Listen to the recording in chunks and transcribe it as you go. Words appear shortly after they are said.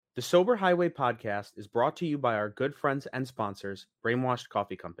The Sober Highway podcast is brought to you by our good friends and sponsors, Brainwashed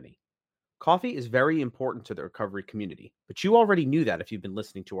Coffee Company. Coffee is very important to the recovery community, but you already knew that if you've been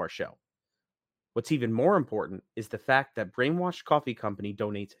listening to our show. What's even more important is the fact that Brainwashed Coffee Company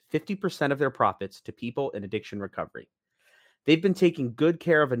donates 50% of their profits to people in addiction recovery. They've been taking good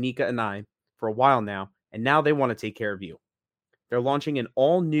care of Anika and I for a while now, and now they want to take care of you. They're launching an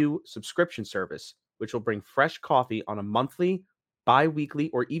all-new subscription service, which will bring fresh coffee on a monthly, bi-weekly,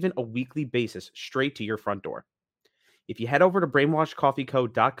 or even a weekly basis straight to your front door. If you head over to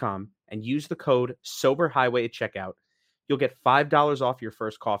brainwashedcoffeeco.com and use the code SOBERHIGHWAY at checkout, you'll get $5 off your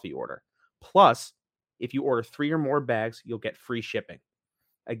first coffee order. Plus, if you order 3 or more bags, you'll get free shipping.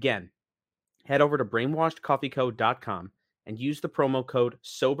 Again, head over to brainwashedcoffeeco.com and use the promo code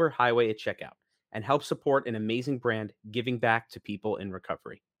SOBERHIGHWAY at checkout and help support an amazing brand giving back to people in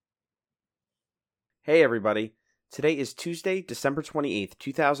recovery. Hey everybody, today is Tuesday, December 28th,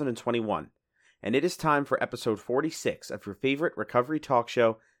 2021, and it is time for episode 46 of your favorite recovery talk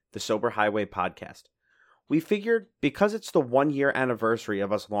show, the Sober Highway podcast. We figured because it's the 1-year anniversary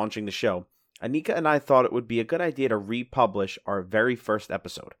of us launching the show, Anika and I thought it would be a good idea to republish our very first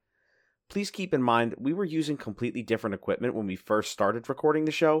episode. Please keep in mind we were using completely different equipment when we first started recording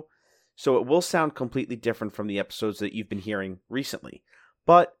the show, so it will sound completely different from the episodes that you've been hearing recently.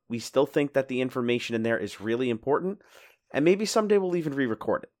 But we still think that the information in there is really important, and maybe someday we'll even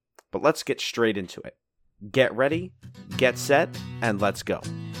re-record it. But let's get straight into it. Get ready, get set, and let's go.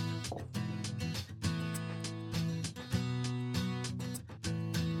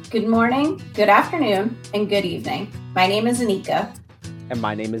 Good morning, good afternoon, and good evening. My name is Anika. And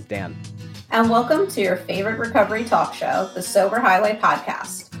my name is Dan. And welcome to your favorite recovery talk show, the Sober Highway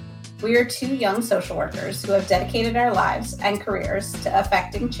podcast. We are 2 young social workers who have dedicated our lives and careers to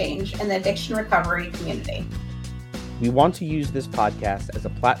affecting change in the addiction recovery community. We want to use this podcast as a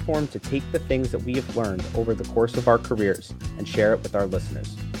platform to take the things that we have learned over the course of our careers and share it with our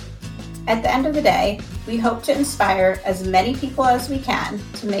listeners. At the end of the day, we hope to inspire as many people as we can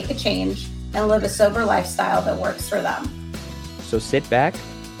to make a change and live a sober lifestyle that works for them. So sit back,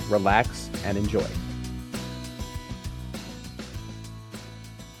 relax, and enjoy.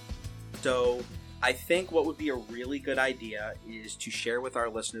 So I think what would be a really good idea is to share with our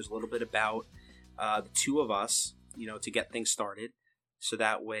listeners a little bit about the 2 of us, to get things started. So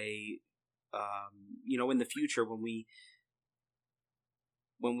that way, in the future when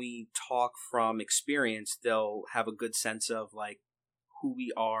we talk from experience, they'll have a good sense of like who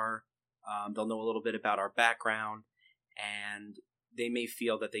we are. They'll know a little bit about our background, and they may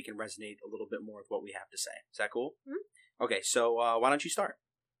feel that they can resonate a little bit more with what we have to say. Is that cool? Mm-hmm. Okay, so why don't you start?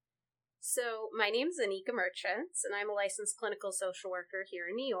 So my name is Anika Merchants, and I'm a licensed clinical social worker here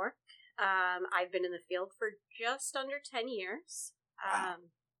in New York. I've been in the field for just under 10 years. Wow.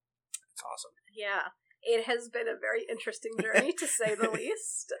 That's awesome. Yeah, it has been a very interesting journey, to say the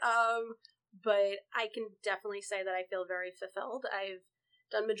least. But I can definitely say that I feel very fulfilled. I've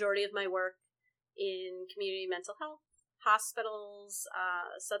done majority of my work in community mental health, hospitals,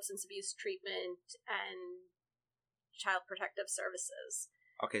 substance abuse treatment, and child protective services.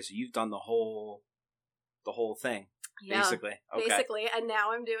 Okay, so you've done the whole thing, basically. Okay. Basically, and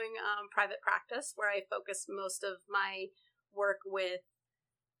now I'm doing private practice where I focus most of my work with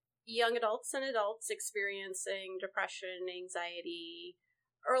young adults and adults experiencing depression, anxiety,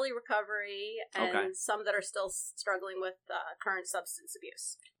 early recovery, and some that are still struggling with current substance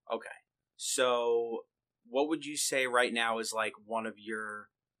abuse. Okay, so what would you say right now is like one of your,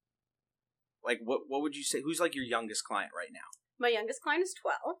 like what would you say, who's like your youngest client right now? My youngest client is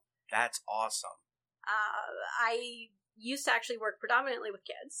 12. That's awesome. I used to actually work predominantly with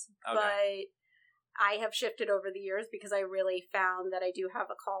kids, but I have shifted over the years because I really found that I do have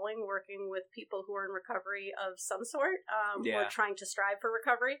a calling working with people who are in recovery of some sort, or trying to strive for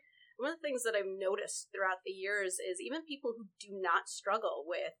recovery. One of the things that I've noticed throughout the years is even people who do not struggle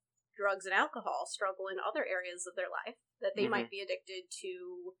with drugs and alcohol struggle in other areas of their life, that they might be addicted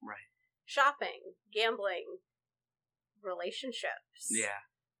to shopping, gambling, relationships. Yeah.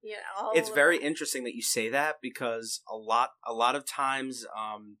 Yeah, it's very interesting that you say that, because a lot of times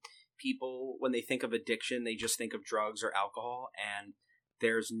people, when they think of addiction, they just think of drugs or alcohol, and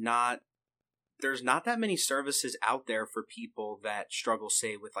there's not that many services out there for people that struggle,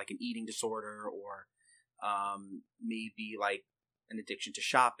 say, with like an eating disorder, or maybe like an addiction to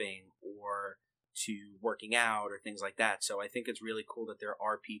shopping or to working out or things like that. So I think it's really cool that there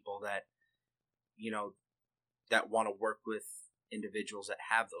are people that that want to work with individuals that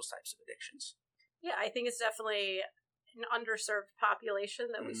have those types of addictions. Yeah, I think it's definitely an underserved population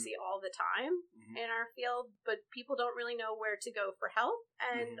that we Mm-hmm. see all the time in our field, but people don't really know where to go for help,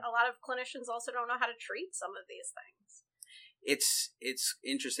 and a lot of clinicians also don't know how to treat some of these things. It's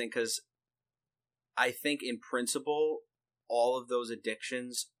interesting because I think in principle, all of those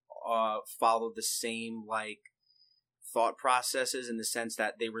addictions follow the same like thought processes in the sense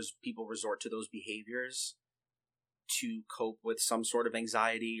that people resort to those behaviors to cope with some sort of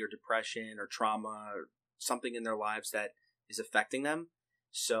anxiety or depression or trauma or something in their lives that is affecting them.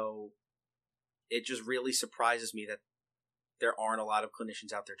 So it just really surprises me that there aren't a lot of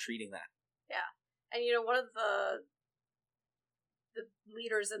clinicians out there treating that. Yeah. And one of the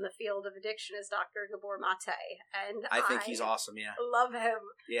leaders in the field of addiction is Dr. Gabor Mate, and I think he's awesome. Yeah, love him.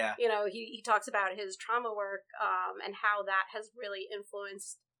 Yeah, he talks about his trauma work and how that has really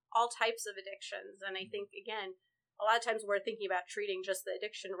influenced all types of addictions. And I think again, a lot of times we're thinking about treating just the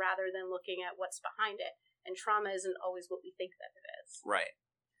addiction rather than looking at what's behind it. And trauma isn't always what we think that it is. Right.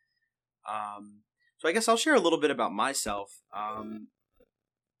 So I guess I'll share a little bit about myself.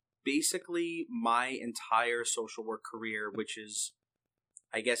 Basically, my entire social work career, which is,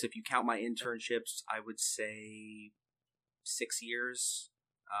 I guess if you count my internships, I would say 6 years,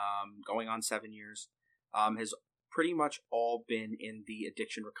 going on 7 years, has pretty much all been in the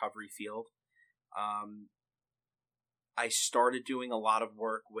addiction recovery field. I started doing a lot of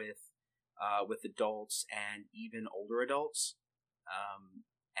work with adults and even older adults.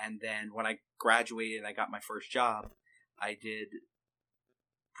 And then when I graduated and I got my first job, I did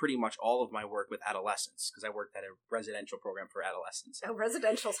pretty much all of my work with adolescents because I worked at a residential program for adolescents. Oh,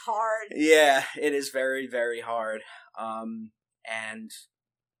 residential's hard. Yeah, it is very, very hard. And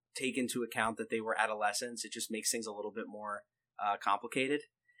take into account that they were adolescents, it just makes things a little bit more complicated.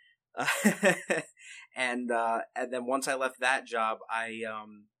 And then once I left that job,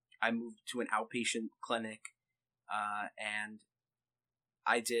 I moved to an outpatient clinic, and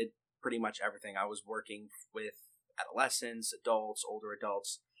I did pretty much everything. I was working with adolescents, adults, older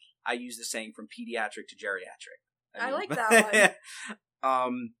adults. I use the saying from pediatric to geriatric. I like that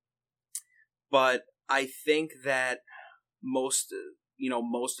one. But I think that most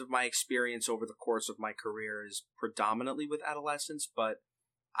of my experience over the course of my career is predominantly with adolescents, but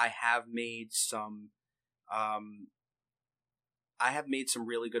I have made some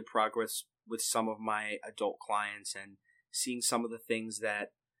really good progress with some of my adult clients, and seeing some of the things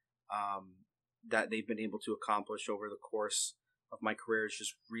that they've been able to accomplish over the course of my career is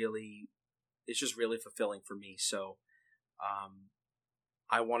just really fulfilling for me. So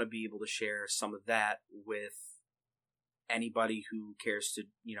I want to be able to share some of that with anybody who cares to,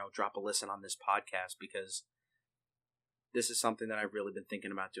 drop a listen on this podcast, because this is something that I've really been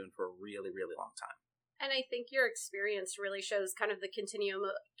thinking about doing for a really, really long time. And I think your experience really shows kind of the continuum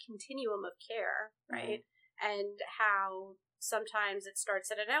of care, right? And how sometimes it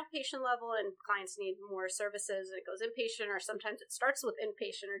starts at an outpatient level and clients need more services and it goes inpatient, or sometimes it starts with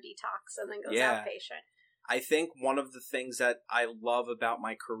inpatient or detox and then goes outpatient. I think one of the things that I love about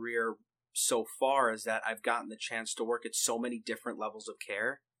my career so far is that I've gotten the chance to work at so many different levels of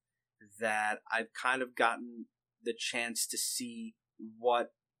care that I've kind of gotten the chance to see what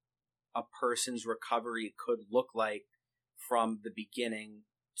a person's recovery could look like from the beginning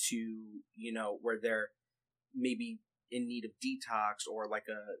to, where they're maybe in need of detox or like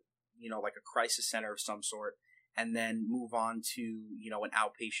a crisis center of some sort, and then move on to, an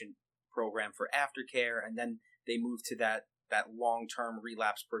outpatient program for aftercare. And then they move to that long-term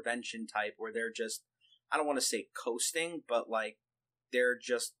relapse prevention type where they're just, I don't want to say coasting, but like they're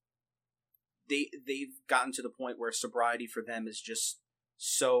just, they've gotten to the point where sobriety for them is just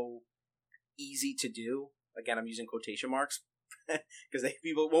so easy to do. Again, I'm using quotation marks because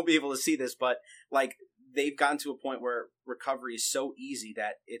people won't be able to see this, but like they've gotten to a point where recovery is so easy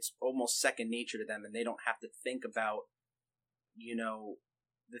that it's almost second nature to them, and they don't have to think about,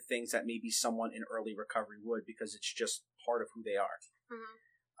 the things that maybe someone in early recovery would, because it's just part of who they are.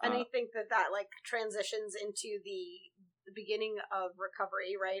 Mm-hmm. And I think that like transitions into the beginning of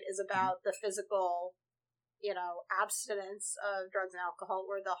recovery, right, is about the physical, abstinence of drugs and alcohol,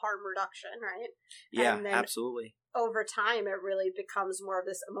 or the harm reduction, right? Yeah, and then absolutely. Over time, it really becomes more of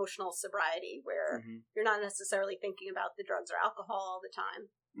this emotional sobriety where you're not necessarily thinking about the drugs or alcohol all the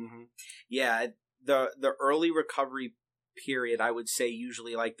time. Yeah, the early recovery period, I would say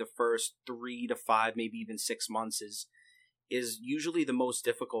usually like the first 3 to 5, maybe even 6 months is usually the most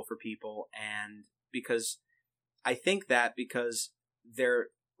difficult for people. And because they're,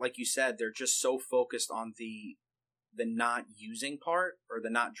 like you said, they're just so focused on the not using part or the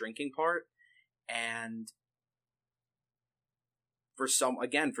not drinking part. And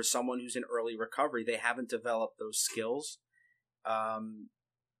for someone who's in early recovery, they haven't developed those skills,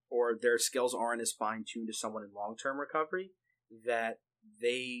 or their skills aren't as fine-tuned as someone in long-term recovery, that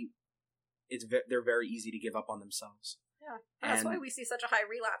they're very easy to give up on themselves. Yeah, that's why we see such a high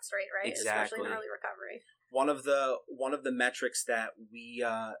relapse rate, right? Exactly. Especially in early recovery. One of the metrics that we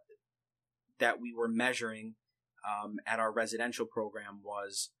were measuring at our residential program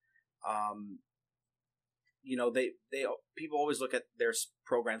was, people always look at their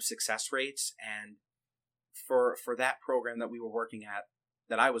program success rates, and for that program that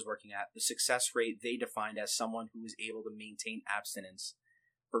I was working at, the success rate they defined as someone who was able to maintain abstinence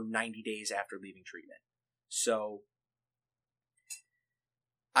for 90 days after leaving treatment. So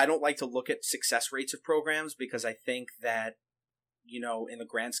I don't like to look at success rates of programs, because I think that, in the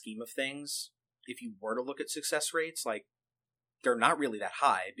grand scheme of things, if you were to look at success rates, like, they're not really that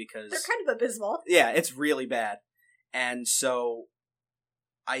high, because they're kind of abysmal. Yeah, it's really bad. And so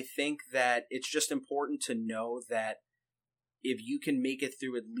I think that it's just important to know that if you can make it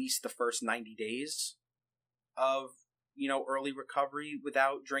through at least the first 90 days of, early recovery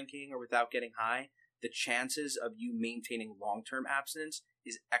without drinking or without getting high, the chances of you maintaining long-term abstinence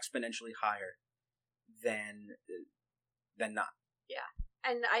is exponentially higher than not. Yeah.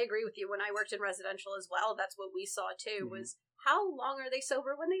 And I agree with you. When I worked in residential as well, that's what we saw too, mm-hmm. was how long are they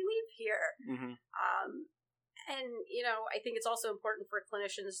sober when they leave here? Mm-hmm. And, I think it's also important for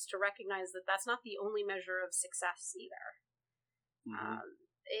clinicians to recognize that that's not the only measure of success either. Mm-hmm.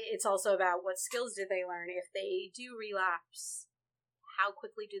 It's also about what skills do they learn. If they do relapse, how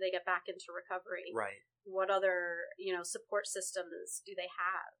quickly do they get back into recovery? Right. What other, support systems do they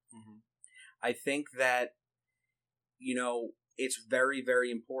have? Mm-hmm. I think that, it's very, very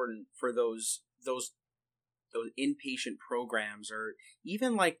important for those inpatient programs, or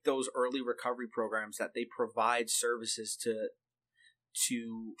even like those early recovery programs, that they provide services to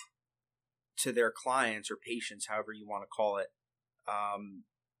their clients or patients, however you want to call it,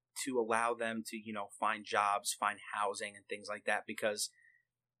 to allow them to, find jobs, find housing and things like that. Because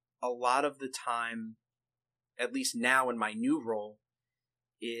a lot of the time, at least now in my new role,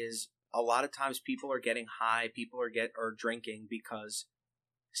 is a lot of times people are getting high, people are drinking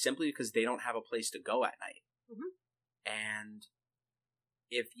simply because they don't have a place to go at night. Mm-hmm. And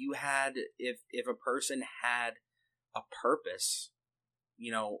if a person had a purpose,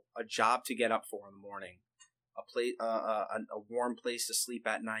 a job to get up for in the morning, a warm place to sleep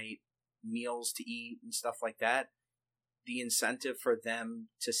at night, meals to eat and stuff like that, the incentive for them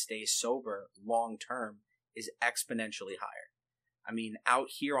to stay sober long term is exponentially higher. I mean, out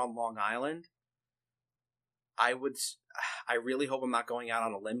here on Long Island, I really hope I'm not going out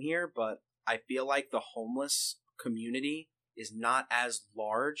on a limb here, but I feel like the homeless community is not as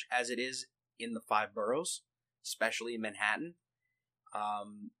large as it is in the 5 boroughs, especially in Manhattan.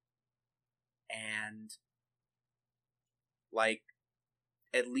 And like,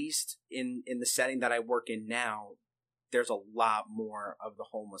 at least in the setting that I work in now, there's a lot more of the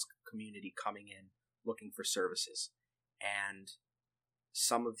homeless community coming in looking for services. And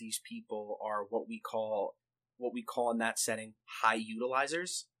some of these people are what we call in that setting high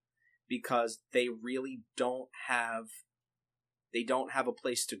utilizers, because they really don't have a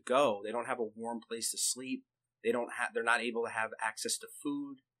place to go. They don't have a warm place to sleep. They're not able to have access to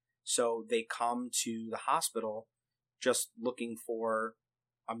food. So they come to the hospital just looking for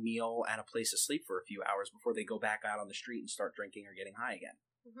a meal and a place to sleep for a few hours before they go back out on the street and start drinking or getting high again.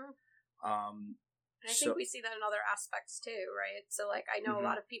 Mm-hmm. And I think we see that in other aspects too, right? So, like, I know mm-hmm. a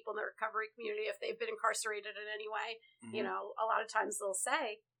lot of people in the recovery community, if they've been incarcerated in any way, mm-hmm. A lot of times they'll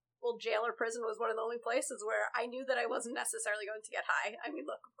say, well, jail or prison was one of the only places where I knew that I wasn't necessarily going to get high. I mean,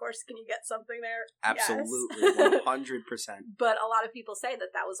 look, of course, can you get something there? Absolutely, yes. 100%. But a lot of people say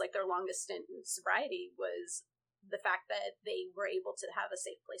that was like their longest stint in sobriety, was the fact that they were able to have a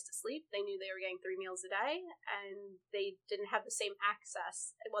safe place to sleep. They knew they were getting 3 meals a day, and they didn't have the same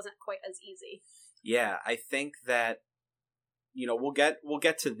access. It wasn't quite as easy. Yeah, I think that, we'll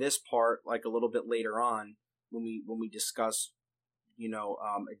get to this part like a little bit later on when we discuss,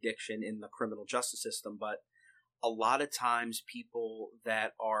 addiction in the criminal justice system. But a lot of times people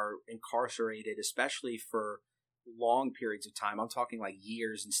that are incarcerated, especially for long periods of time, I'm talking like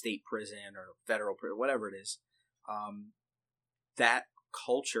years in state prison or federal prison, whatever it is, that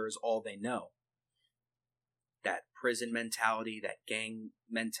culture is all they know. That prison mentality, that gang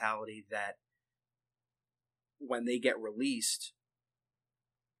mentality, that when they get released,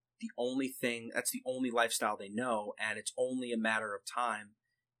 that's the only lifestyle they know, and it's only a matter of time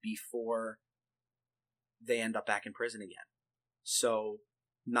before they end up back in prison again. So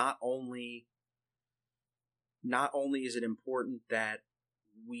not only not only is it important that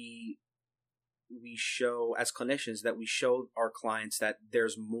we show, as clinicians, that we show our clients that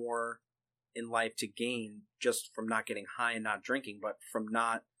there's more in life to gain just from not getting high and not drinking, but from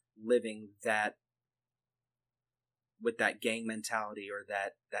not living that with that gang mentality or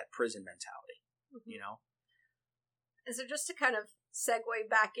that prison mentality, you know? And so just to kind of segue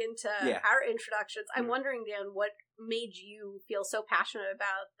back into our introductions, I'm wondering, Dan, what made you feel so passionate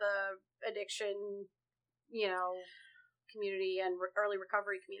about the addiction, community and early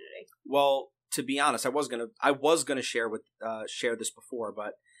recovery community? Well, to be honest, I was gonna share this before,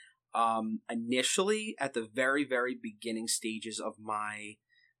 but initially at the very, very beginning stages of my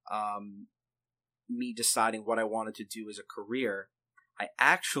me deciding what I wanted to do as a career, I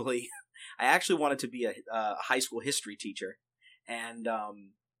actually wanted to be a high school history teacher, and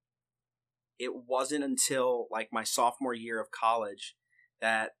it wasn't until like my sophomore year of college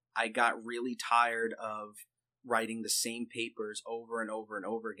that I got really tired of writing the same papers over and over and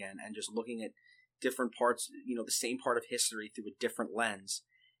over again, and just looking at different parts, the same part of history through a different lens.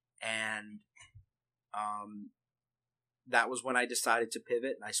 And that was when I decided to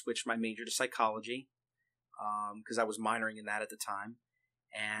pivot, and I switched my major to psychology because I was minoring in that at the time.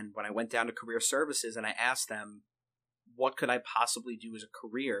 And when I went down to career services and I asked them, what could I possibly do as a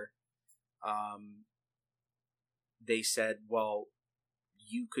career? They said, well,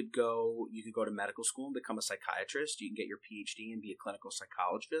 you could go to medical school and become a psychiatrist. You can get your PhD and be a clinical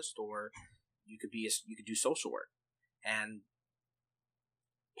psychologist, or you could do social work. And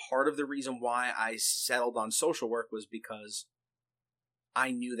part of the reason why I settled on social work was because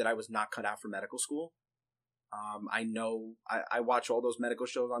I knew that I was not cut out for medical school. I watch all those medical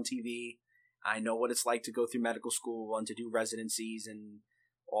shows on TV. I know what it's like to go through medical school and to do residencies and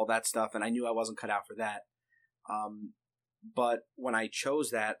all that stuff, and I knew I wasn't cut out for that. But when I chose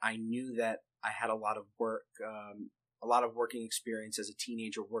that, I knew that I had a lot of working experience as a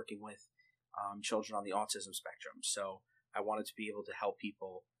teenager working with children on the autism spectrum. So I wanted to be able to help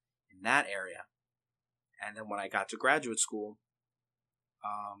people in that area. And then when I got to graduate school,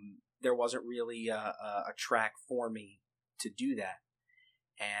 there wasn't really a track for me to do that.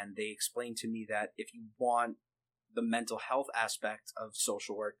 And they explained to me that if you want the mental health aspect of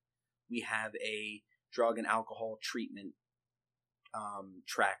social work, we have a drug and alcohol treatment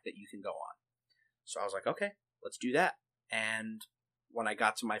track that you can go on. So I was like, okay, let's do that. And when I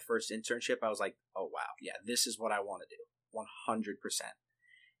got to my first internship, I was like, oh wow, yeah, this is what I want to do, 100%.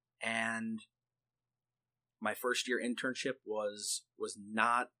 And my first year internship was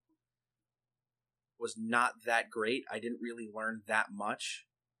not that great. I didn't really learn that much,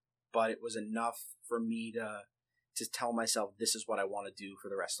 but it was enough for me to tell myself this is what I want to do for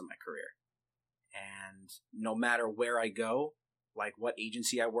the rest of my career. And no matter where I go, like what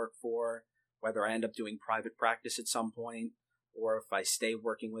agency I work for, whether I end up doing private practice at some point, or if I stay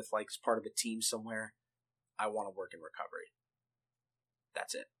working with like as part of a team somewhere, I want to work in recovery.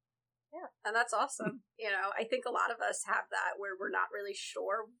 That's it. Yeah, and that's awesome. I think a lot of us have that where we're not really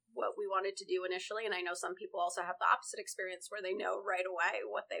sure what we wanted to do initially, and I know some people also have the opposite experience where they know right away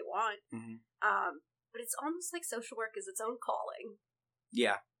what they want. Mm-hmm. But it's almost like social work is its own calling.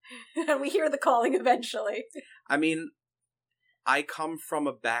 Yeah. And we hear the calling eventually. I mean, I come from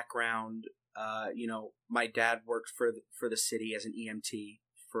a background, my dad worked for the city as an EMT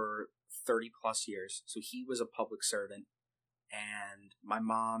for 30 plus years. So he was a public servant. And my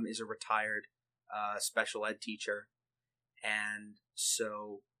mom is a retired special ed teacher. And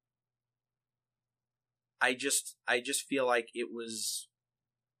so I just feel like it was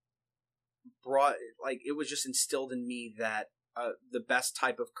just instilled in me that the best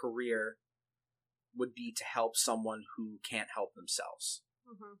type of career would be to help someone who can't help themselves.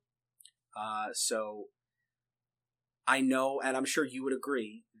 Mm-hmm. So I know, and I'm sure you would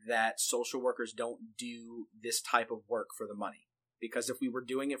agree, that social workers don't do this type of work for the money. Because if we were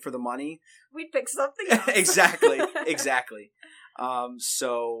doing it for the money, we'd pick something else. Exactly.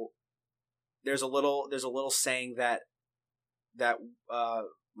 So there's a little saying that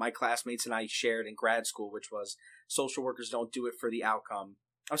my classmates and I shared in grad school, which was social workers don't do it for the outcome.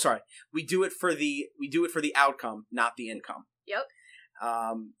 I'm sorry, we do it for the outcome, not the income. Yep.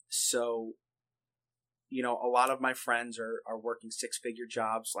 So, a lot of my friends are working 6-figure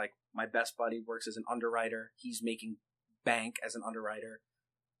jobs. Like my best buddy works as an underwriter. He's making bank as an underwriter.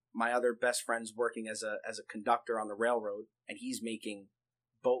 My other best friend's working as a conductor on the railroad, and he's making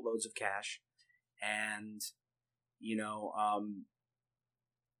boatloads of cash. And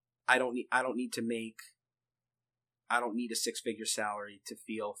I don't need a 6-figure salary to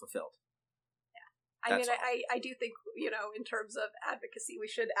feel fulfilled. Yeah, I mean, I do think, in terms of advocacy, we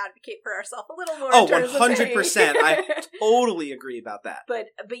should advocate for ourselves a little more. Oh, 100%. I totally agree about that. But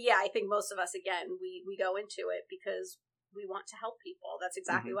yeah, I think most of us, again, we go into it because we want to help people. That's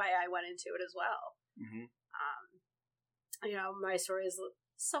exactly why I went into it as well. My story is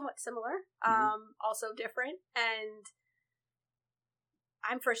somewhat similar, also different, and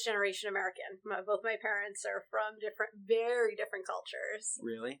I'm first generation American. Both my parents are from very different cultures.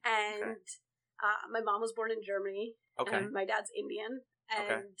 Really? And my mom was born in Germany. Okay. And my dad's Indian.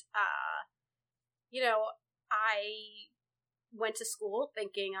 And, okay. I went to school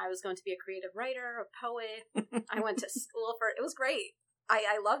thinking I was going to be a creative writer, a poet. I went to school it was great.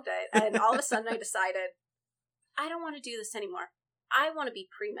 I loved it. And all of a sudden I decided, I don't want to do this anymore. I want to be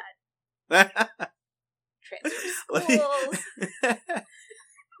pre-med. Transfer schools.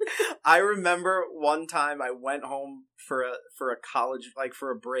 I remember one time I went home for a college,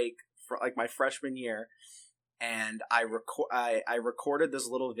 for a break for my freshman year, and I recorded this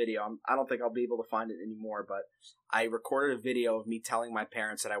little video. I don't think I'll be able to find it anymore, but I recorded a video of me telling my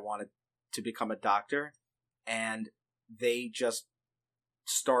parents that I wanted to become a doctor, and they just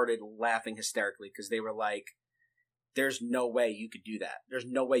started laughing hysterically because they were like, "There's no way you could do that. There's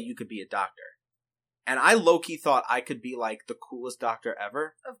no way you could be a doctor." And I low-key thought I could be the coolest doctor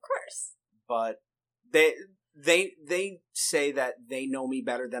ever. Of course. But they say that they know me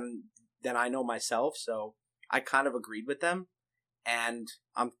better than I know myself, so I kind of agreed with them. And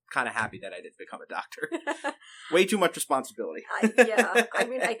I'm kind of happy that I did become a doctor. Way too much responsibility. Yeah. I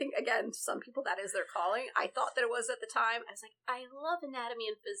mean, I think, again, some people that is their calling. I thought that it was at the time. I was like, I love anatomy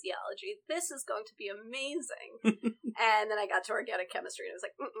and physiology. This is going to be amazing. And then I got to organic chemistry and I was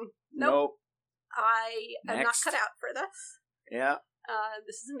like, nope. I am not cut out for this. Yeah.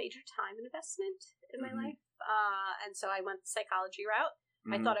 This is a major time investment in my life. And so I went the psychology route.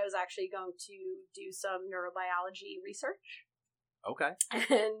 I thought I was actually going to do some neurobiology research. Okay.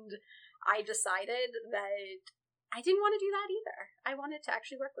 And I decided that I didn't want to do that either. I wanted to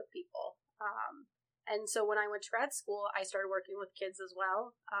actually work with people. And so when I went to grad school, I started working with kids as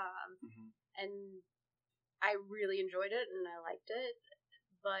well. And I really enjoyed it and I liked it.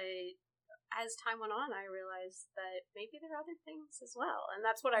 But as time went on, I realized that maybe there are other things as well. And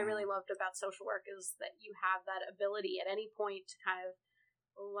that's what I really loved about social work, is that you have that ability at any point to kind of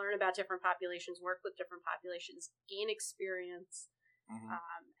learn about different populations, work with different populations, gain experience.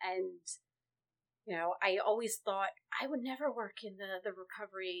 And, I always thought I would never work in the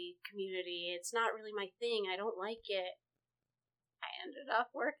recovery community. It's not really my thing. I don't like it. I ended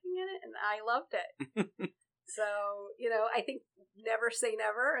up working in it and I loved it. So, I think never say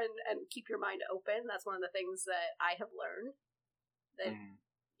never and keep your mind open. That's one of the things that I have learned. That,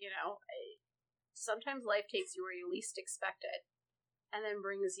 sometimes life takes you where you least expect it and then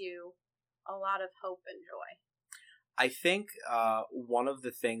brings you a lot of hope and joy. I think one of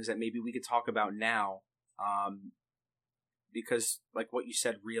the things that maybe we could talk about now, because what you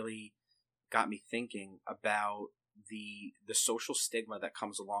said really got me thinking about the social stigma that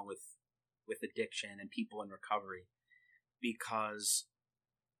comes along with addiction and people in recovery, because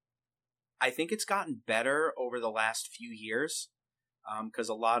I think it's gotten better over the last few years, because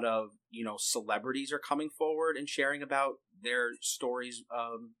a lot of celebrities are coming forward and sharing about their stories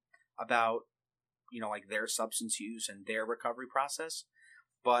about their substance use and their recovery process.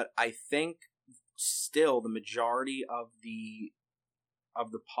 But I think still the majority of the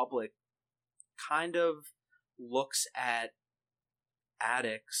public kind of looks at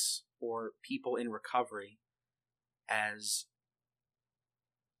addicts or people in recovery as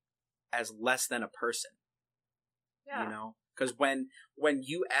less than a person. Yeah. Because when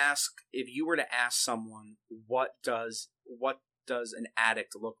you ask, if you were to ask someone, what does an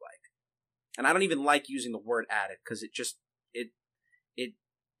addict look like? And I don't even like using the word addict because it just it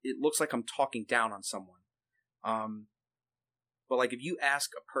looks like I'm talking down on someone. But if you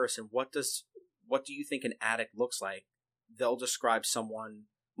ask a person, what do you think an addict looks like? They'll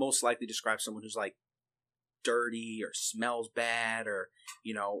most likely describe someone who's dirty or smells bad or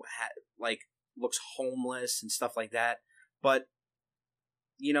looks homeless and stuff like that. But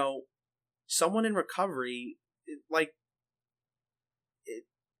someone in recovery,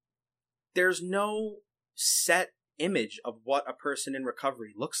 there's no set image of what a person in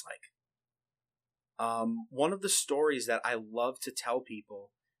recovery looks like. One of the stories that I love to tell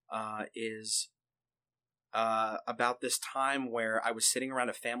people is about this time where I was sitting around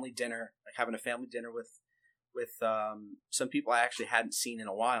a family dinner, having a family dinner with some people I actually hadn't seen in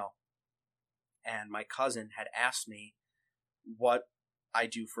a while. And my cousin had asked me what I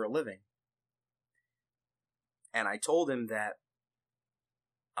do for a living. And I told him that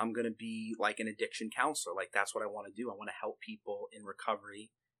I'm going to be like an addiction counselor. Like, that's what I want to do. I want to help people in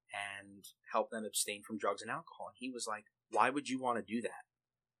recovery and help them abstain from drugs and alcohol. And he was like, why would you want to do that?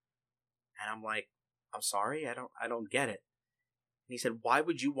 And I'm like, I'm sorry, I don't get it. And he said, why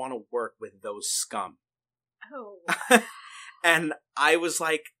would you want to work with those scum? Oh. And I was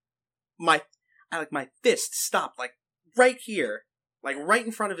like, my fist stopped, like, right here, like, right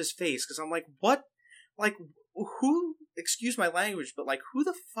in front of his face, because I'm like, what? Like, who, excuse my language, but, like, who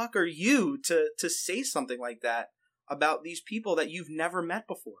the fuck are you to say something like that about these people that you've never met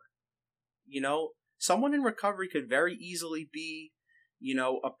before? You know, someone in recovery could very easily be, you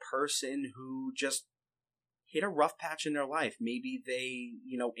know, a person who just hit a rough patch in their life. Maybe they,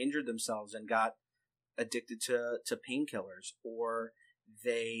 you know, injured themselves and got addicted to painkillers, or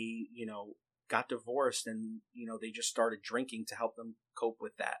they, you know, got divorced and, you know, they just started drinking to help them cope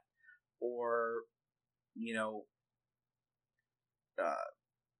with that, or, you know,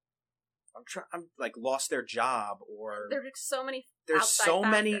 I'm like lost their job, or there's so many there's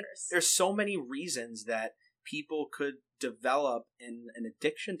so many reasons that people could develop an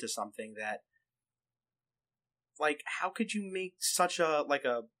addiction to something that, like, how could you make such a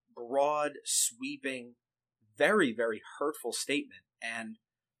broad, sweeping, very, very hurtful statement? And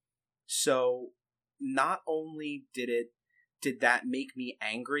so not only did that make me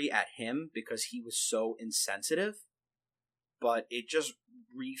angry at him because he was so insensitive, but it just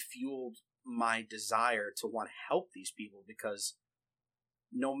refueled my desire to want to help these people, because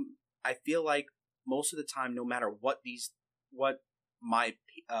I feel like most of the time, no matter what my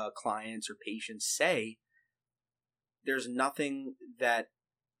clients or patients say, there's nothing that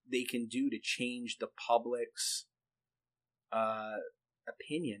they can do to change the public's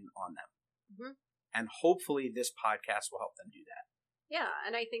opinion on them. Mm-hmm. And hopefully this podcast will help them do that. Yeah,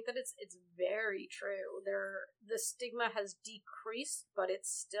 and I think that it's very true. The stigma has decreased, but it's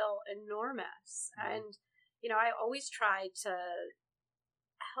still enormous. Mm-hmm. And, you know, I always try to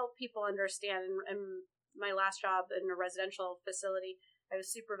help people understand. And my last job in a residential facility, I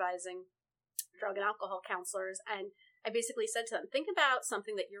was supervising drug and alcohol counselors, and I basically said to them, think about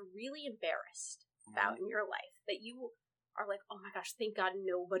something that you're really embarrassed about in your life, that you are like, oh my gosh, thank God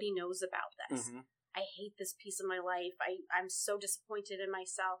nobody knows about this. Mm-hmm. I hate this piece of my life. I'm so disappointed in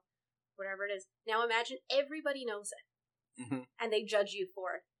myself, whatever it is. Now imagine everybody knows it, mm-hmm. and they judge you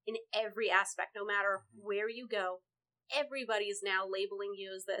for it in every aspect, no matter mm-hmm. where you go. Everybody is now labeling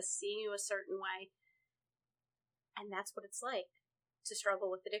you as this, seeing you a certain way. And that's what it's like to struggle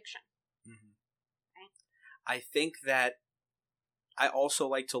with addiction. Mm-hmm. Right? I think that I also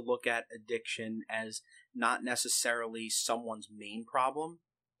like to look at addiction as not necessarily someone's main problem,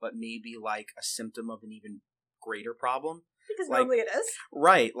 but maybe like a symptom of an even greater problem. Because normally it is.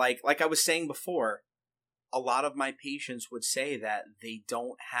 Right. Like I was saying before, a lot of my patients would say that they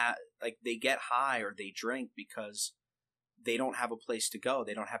don't have, like, they get high or they drink because they don't have a place to go.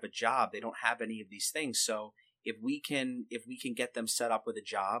 They don't have a job. They don't have any of these things. So if we can get them set up with a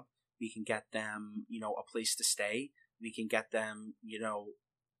job, we can get them, you know, a place to stay. We can get them, you know,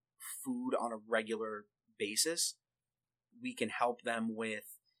 food on a regular basis. We can help them with,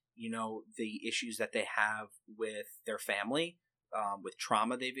 you know, the issues that they have with their family, with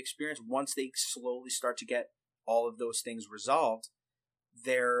trauma they've experienced. Once they slowly start to get all of those things resolved,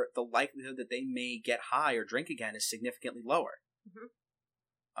 the likelihood that they may get high or drink again is significantly lower.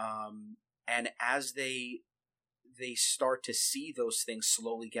 Mm-hmm. And as they start to see those things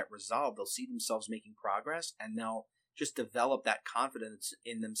slowly get resolved, they'll see themselves making progress, and they'll just develop that confidence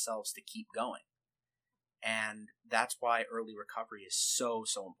in themselves to keep going. And that's why early recovery is so,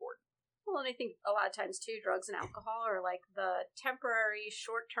 so important. Well, and I think a lot of times, too, drugs and alcohol are like the temporary,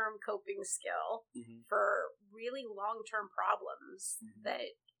 short-term coping skill mm-hmm. for really long-term problems mm-hmm.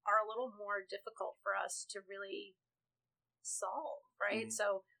 that are a little more difficult for us to really solve, right? Mm-hmm.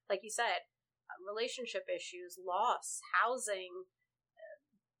 So, like you said, relationship issues, loss, housing,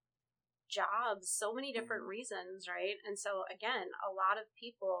 jobs, so many different mm-hmm. reasons, right? And so, again, a lot of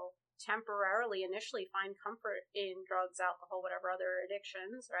people temporarily initially find comfort in drugs, alcohol, whatever other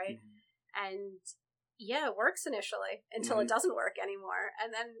addictions, right? Mm-hmm. And yeah, it works initially until mm-hmm. it doesn't work anymore.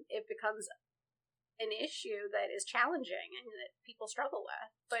 And then it becomes an issue that is challenging and that people struggle with.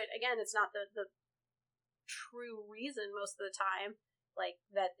 But again, it's not the true reason most of the time, like,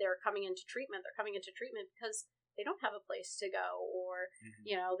 that they're coming into treatment. They're coming into treatment because they don't have a place to go, or, mm-hmm.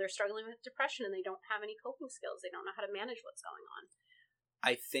 you know, they're struggling with depression and they don't have any coping skills. They don't know how to manage what's going on.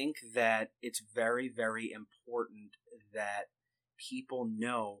 I think that it's very, very important that people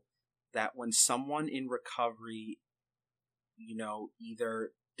know that when someone in recovery, you know,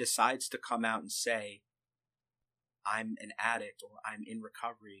 either decides to come out and say, I'm an addict or I'm in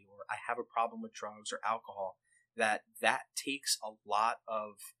recovery or I have a problem with drugs or alcohol, that takes a lot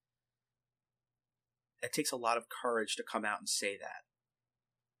of courage to come out and say that.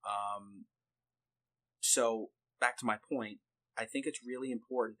 So back to my point, I think it's really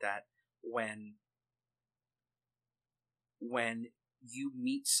important that when you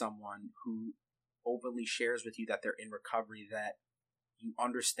meet someone who openly shares with you that they're in recovery, that you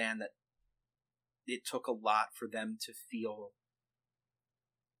understand that it took a lot for them to feel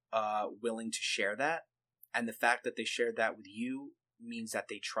willing to share that. And the fact that they shared that with you means that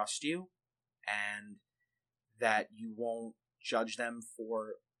they trust you and that you won't judge them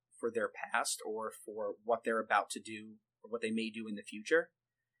for their past or for what they're about to do or what they may do in the future.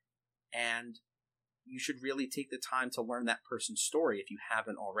 And you should really take the time to learn that person's story if you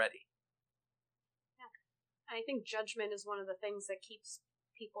haven't already. Yeah. I think judgment is one of the things that keeps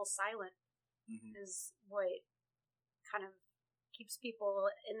people silent, is what kind of keeps people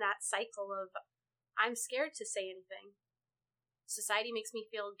in that cycle of, I'm scared to say anything. Society makes me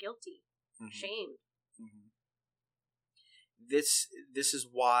feel guilty, shamed. This is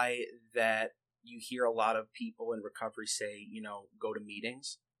why that you hear a lot of people in recovery say, go to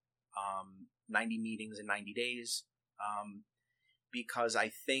meetings, 90 meetings in 90 days, because I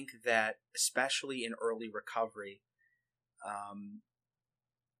think that especially in early recovery,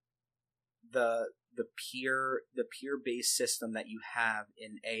 the peer based system that you have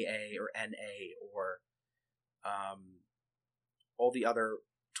in AA or NA or all the other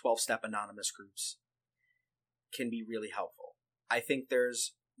 12-step anonymous groups can be really helpful. I think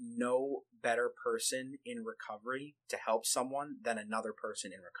there's no better person in recovery to help someone than another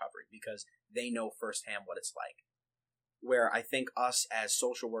person in recovery, because they know firsthand what it's like. Where I think us as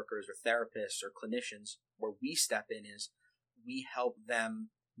social workers or therapists or clinicians, where we step in is we help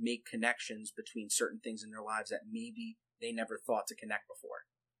them make connections between certain things in their lives that maybe they never thought to connect before.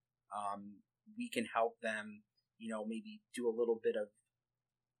 We can help them, maybe do a little bit of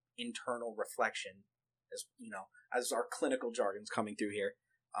internal reflection, as our clinical jargon's coming through here.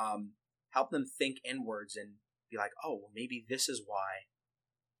 Help them think inwards and be like, oh, well, maybe this is why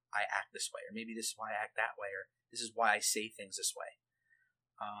I act this way, or maybe this is why I act that way, or this is why I say things this way.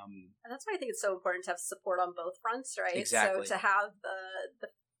 And that's why I think it's so important to have support on both fronts, right? Exactly. So to have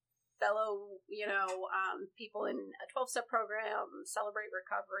the fellow, people in a 12-step program, Celebrate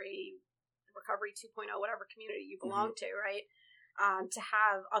Recovery 2.0, whatever community you belong to, right? To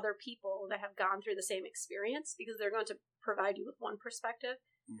have other people that have gone through the same experience, because they're going to provide you with one perspective.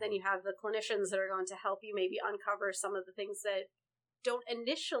 Then you have the clinicians that are going to help you maybe uncover some of the things that don't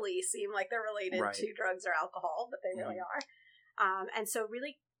initially seem like they're related to drugs or alcohol, but they really are. And so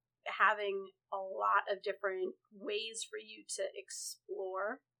really having a lot of different ways for you to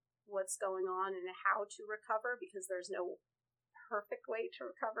explore what's going on and how to recover, because there's no perfect way to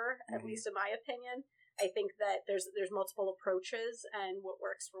recover, at least in my opinion. I think that there's multiple approaches, and what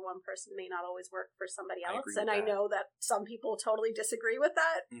works for one person may not always work for somebody else. I know that some people totally disagree with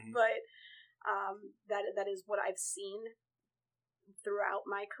that, but that is what I've seen throughout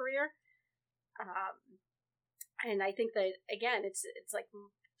my career. And I think that, again, it's like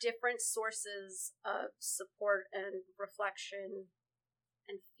different sources of support and reflection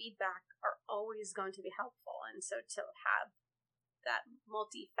and feedback are always going to be helpful. And so to have that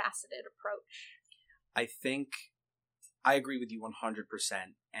multifaceted approach. I think I agree with you 100%,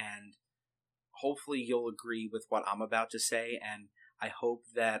 and hopefully you'll agree with what I'm about to say, and I hope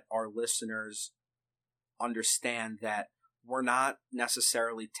that our listeners understand that we're not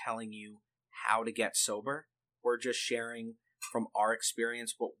necessarily telling you how to get sober. We're just sharing from our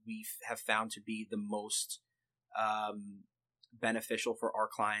experience what we have found to be the most beneficial for our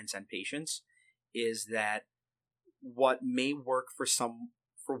clients and patients, is that what may work for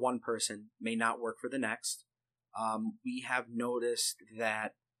one person may not work for the next. We have noticed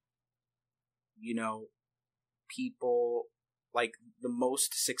that, people, like the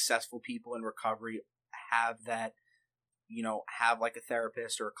most successful people in recovery have that, have like a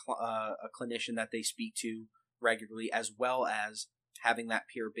therapist or a clinician that they speak to regularly, as well as having that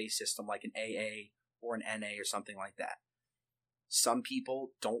peer-based system like an AA or an NA or something like that. Some people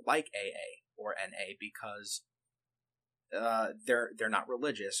don't like AA or NA because they're not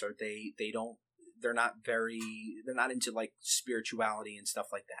religious, or they're not into like spirituality and stuff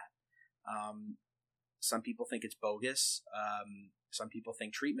like that. Some people think it's bogus. Some people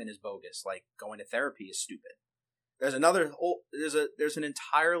think treatment is bogus, like going to therapy is stupid. There's an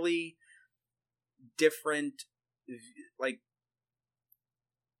entirely different, like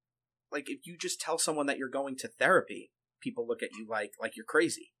if you just tell someone that you're going to therapy, people look at you like you're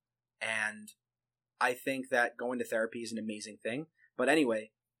crazy. And I think that going to therapy is an amazing thing. But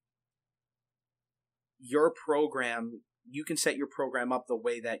anyway, your program, you can set your program up the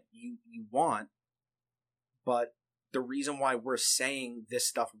way that you want, but the reason why we're saying this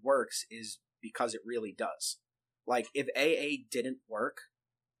stuff works is because it really does. Like, if AA didn't work,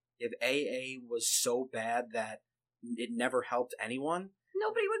 if AA was so bad that it never helped anyone,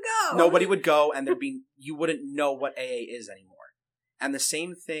 nobody would go, and you wouldn't know what AA is anymore. And the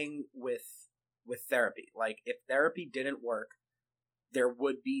same thing with therapy. Like, if therapy didn't work, there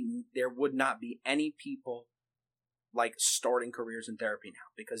would not be any people like starting careers in therapy now,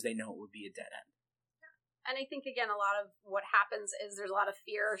 because they know it would be a dead end. And I think, again, a lot of what happens is there's a lot of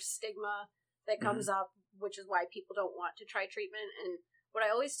fear, stigma that comes up, which is why people don't want to try treatment. And what I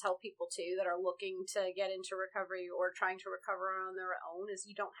always tell people, too, that are looking to get into recovery or trying to recover on their own is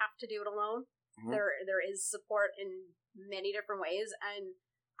you don't have to do it alone. Mm-hmm. There is support in many different ways. And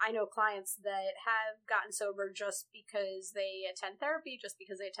I know clients that have gotten sober just because they attend therapy, just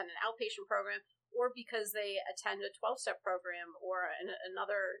because they attend an outpatient program, or because they attend a 12-step program or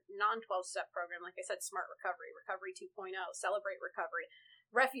another non-12-step program. Like I said, Smart Recovery, Recovery 2.0, Celebrate Recovery,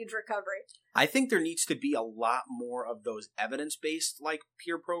 Refuge Recovery. I think there needs to be a lot more of those evidence-based like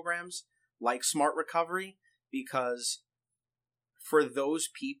peer programs like Smart Recovery, because for those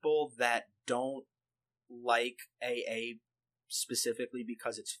people that don't like AA specifically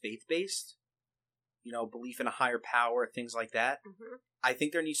because it's faith-based, belief in a higher power, things like that, I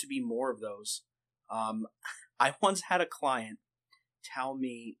think there needs to be more of those. I once had a client tell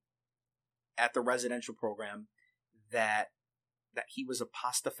me at the residential program that he was a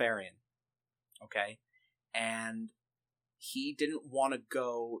Pastafarian, okay? And he didn't want to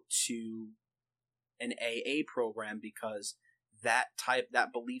go to an AA program because that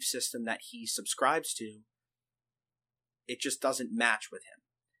belief system that he subscribes to, it just doesn't match with him.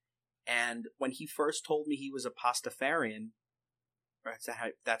 And when he first told me he was a Pastafarian,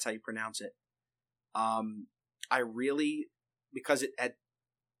 that's how you pronounce it, I really, because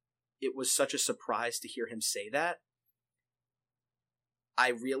it was such a surprise to hear him say that, I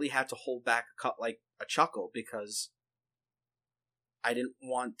really had to hold back a chuckle, because I didn't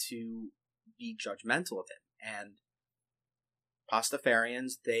want to be judgmental of him. And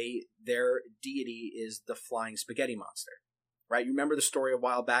Pastafarians, their deity is the flying spaghetti monster, right? You remember the story a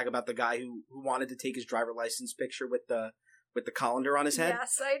while back about the guy who wanted to take his driver license picture with the colander on his head?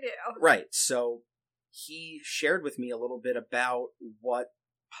 Yes, I do. Right. So he shared with me a little bit about what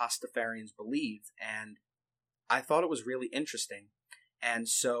Pastafarians believe, and I thought it was really interesting. And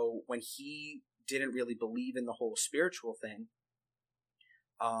so when he didn't really believe in the whole spiritual thing,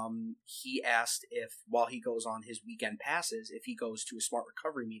 he asked if, while he goes on his weekend passes, if he goes to a Smart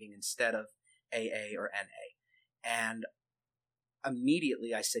Recovery meeting instead of AA or NA. And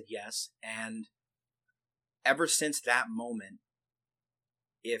immediately I said yes. And ever since that moment,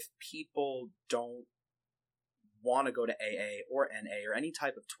 if people don't want to go to AA or NA or any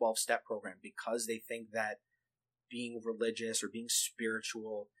type of 12-step program because they think that being religious or being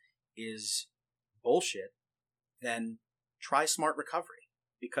spiritual is bullshit, then try Smart Recovery,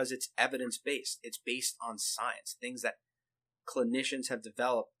 because it's evidence-based. It's based on science, things that clinicians have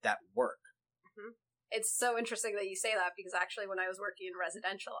developed that work. Mm-hmm. It's so interesting that you say that, because actually when I was working in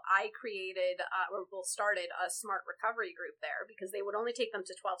residential, I started a Smart Recovery group there, because they would only take them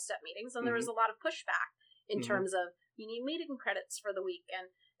to 12-step meetings, and there was a lot of pushback in terms of, you need meeting credits for the week,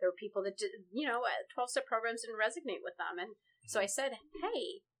 and there were people that did, 12-step programs didn't resonate with them. And so I said,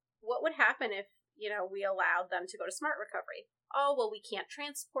 hey, what would happen if, we allowed them to go to Smart Recovery? Oh, well, we can't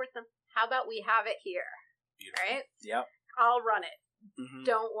transport them. How about we have it here? Beautiful. Right? Yep. I'll run it. Mm-hmm.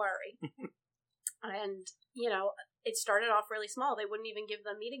 Don't worry. And, it started off really small. They wouldn't even give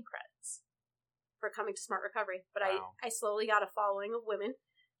them meeting credits for coming to Smart Recovery. But wow. I slowly got a following of women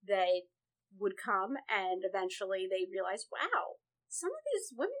that would come, and eventually they realized, wow, some of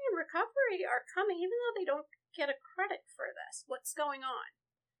these women in recovery are coming even though they don't get a credit for this. What's going on?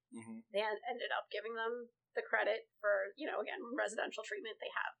 Mm-hmm. They ended up giving them the credit for, again, residential treatment.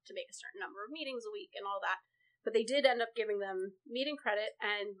 They have to make a certain number of meetings a week and all that. But they did end up giving them meeting credit.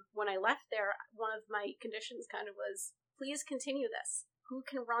 And when I left there, one of my conditions kind of was, please continue this. Who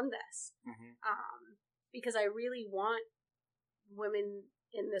can run this? Mm-hmm. Because I really want women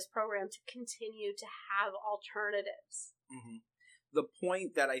in this program to continue to have alternatives. Mm-hmm. The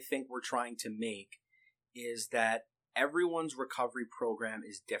point that I think we're trying to make is that everyone's recovery program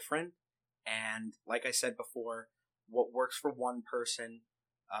is different. And like I said before, what works for one person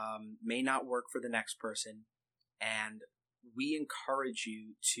may not work for the next person. And we encourage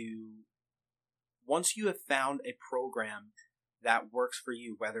you to, once you have found a program that works for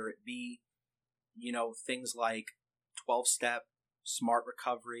you, whether it be things like 12-step, SMART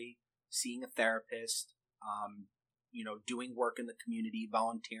recovery, seeing a therapist, doing work in the community,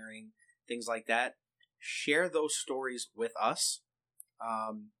 volunteering, things like that. Share those stories with us.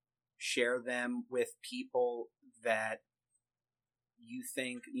 Share them with people that you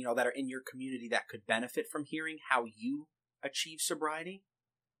think, that are in your community that could benefit from hearing how you achieve sobriety,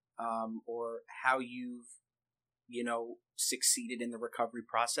 or how you've, succeeded in the recovery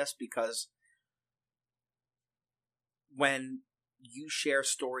process. Because when you share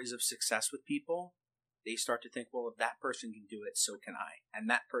stories of success with people, they start to think, well, if that person can do it, so can I. And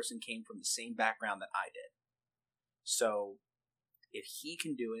that person came from the same background that I did. So if he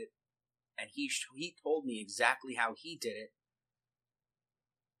can do it, and he told me exactly how he did it,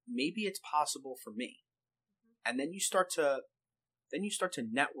 maybe it's possible for me. And then you start to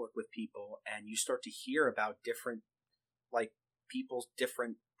network with people, and you start to hear about different, people's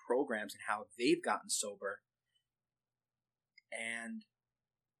different programs and how they've gotten sober, and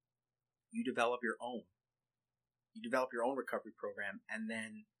you develop your own recovery program. And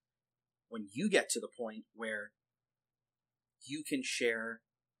then when you get to the point where you can share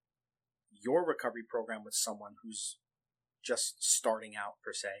your recovery program with someone who's just starting out,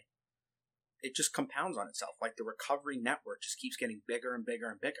 per se, it just compounds on itself. Like, the recovery network just keeps getting bigger and bigger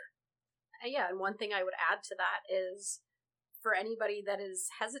and bigger. Yeah, and one thing I would add to that is, for anybody that is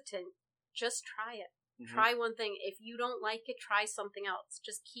hesitant, just try it. Mm-hmm. Try one thing. If you don't like it, try something else.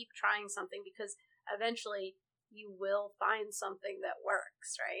 Just keep trying something, because eventually you will find something that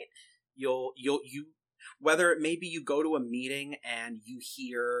works, right? You whether maybe you go to a meeting and you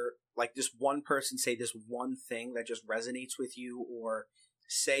hear this one person say this one thing that just resonates with you, or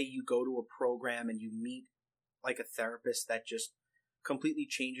say you go to a program and you meet a therapist that just completely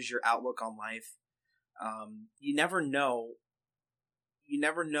changes your outlook on life. You never know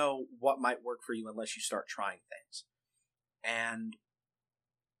what might work for you unless you start trying things. And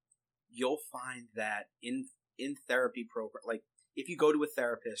you'll find that in therapy program, if you go to a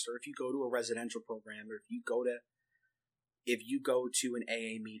therapist, or if you go to a residential program, or if you go to an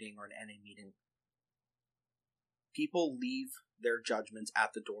AA meeting or an NA meeting, people leave their judgments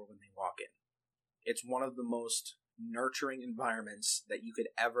at the door when they walk in. It's one of the most nurturing environments that you could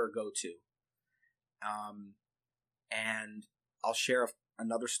ever go to. And I'll share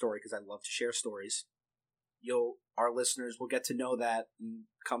another story, because I love to share stories. Our listeners will get to know that and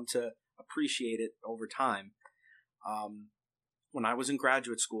come to appreciate it over time. When I was in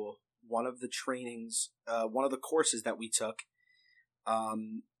graduate school, one of the courses that we took, our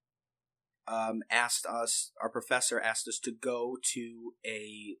professor asked us to go to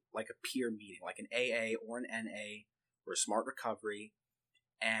a peer meeting, like an AA or an NA or a SMART recovery,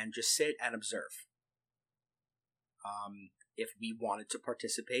 and just sit and observe. If we wanted to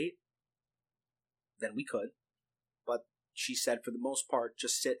participate, then we could. But she said, for the most part,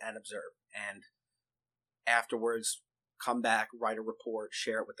 just sit and observe. And afterwards, come back, write a report,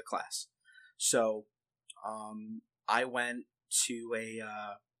 share it with the class. So I went to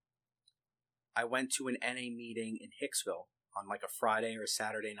an NA meeting in Hicksville on a Friday or a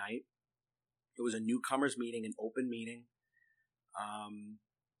Saturday night. It was a newcomers meeting, an open meeting.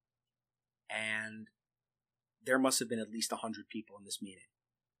 And there must have been at least 100 people in this meeting.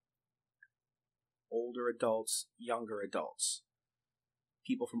 Older adults, younger adults,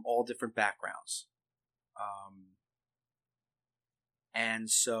 people from all different backgrounds.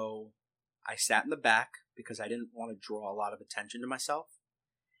 And so I sat in the back because I didn't want to draw a lot of attention to myself.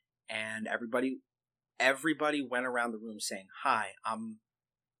 And everybody went around the room saying, "Hi, I'm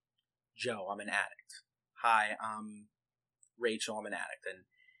Joe, I'm an addict. Hi, I'm Rachel, I'm an addict." And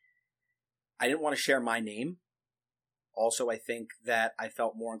I didn't want to share my name. Also, I think that I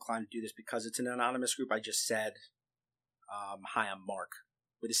felt more inclined to do this because it's an anonymous group. I just said, "Hi, I'm Mark,"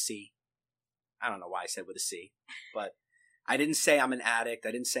 with a C. I don't know why I said with a C, but I didn't say I'm an addict.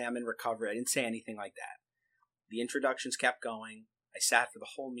 I didn't say I'm in recovery. I didn't say anything like that. The introductions kept going. I sat for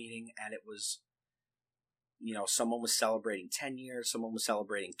the whole meeting, and it was, someone was celebrating 10 years. Someone was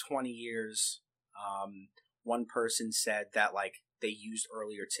celebrating 20 years. One person said that, they used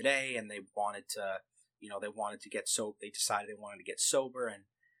earlier today, and they wanted to get sober. They decided they wanted to get sober, and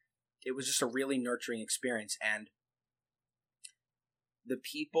it was just a really nurturing experience. And the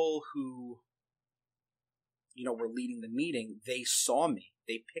people who, were leading the meeting, they saw me.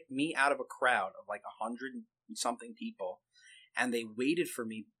 They picked me out of a crowd of 100 and something people, and they waited for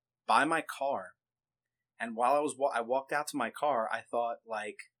me by my car. And while I walked out to my car, I thought,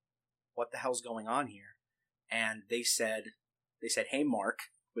 what the hell's going on here? And they said, "Hey, Mark,"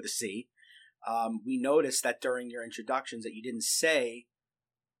 with a C. "We noticed that during your introductions that you didn't say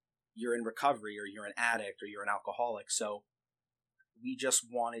you're in recovery or you're an addict or you're an alcoholic. So we just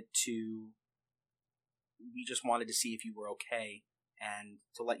wanted to see if you were okay and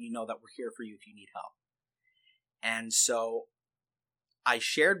to let you know that we're here for you if you need help. And so I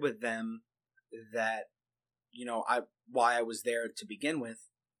shared with them that, why I was there to begin with,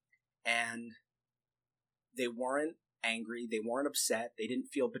 and they weren't angry, they weren't upset, they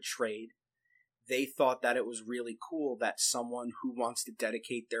didn't feel betrayed. They thought that it was really cool that someone who wants to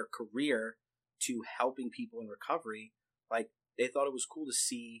dedicate their career to helping people in recovery, they thought it was cool to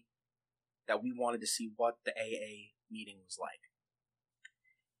see that we wanted to see what the AA meeting was like.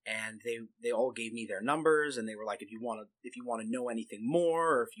 And they all gave me their numbers, and they were like, if you want to know anything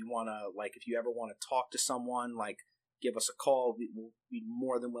more, or if you ever want to talk to someone, give us a call. We'll be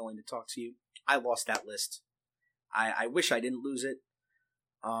more than willing to talk to you. I lost that list. I wish I didn't lose it.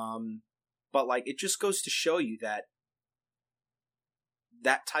 But it just goes to show you that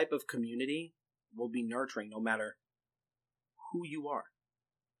type of community will be nurturing no matter who you are.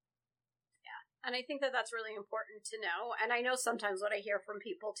 And I think that that's really important to know. And I know sometimes what I hear from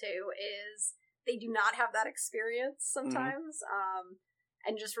people too is they do not have that experience sometimes. Mm-hmm.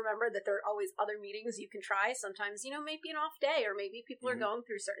 And just remember that there are always other meetings you can try. Sometimes, maybe an off day, or maybe people are going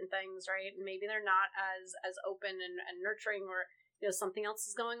through certain things, right? And maybe they're not as open and nurturing, or, something else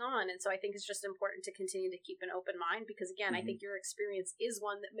is going on. And so I think it's just important to continue to keep an open mind, because again, I think your experience is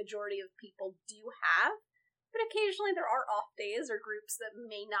one that majority of people do have. But occasionally there are off days or groups that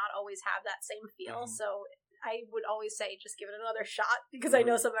may not always have that same feel. So I would always say just give it another shot, because I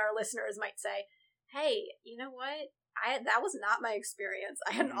know some of our listeners might say, hey, you know what? That was not my experience.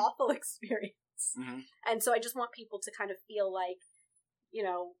 I had an awful experience. And so I just want people to kind of feel like,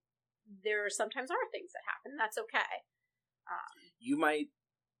 there sometimes are things that happen. That's okay. You might,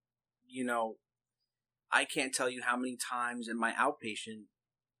 I can't tell you how many times in my outpatient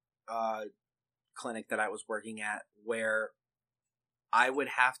clinic that I was working at where I would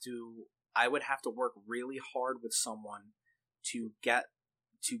have to work really hard with someone to get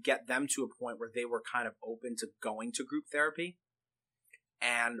them to a point where they were kind of open to going to group therapy.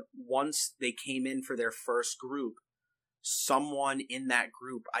 And once they came in for their first group, someone in that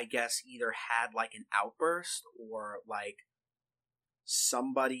group, I guess, either had an outburst, or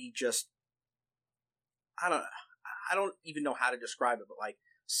somebody just, I don't even know how to describe it, but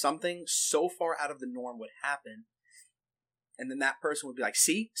something so far out of the norm would happen, and then that person would be like,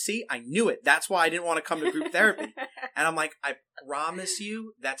 see, I knew it. That's why I didn't want to come to group therapy. And I'm like, I promise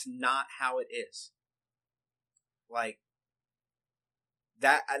you, that's not how it is.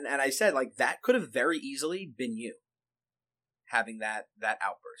 That, and I said, that could have very easily been you having that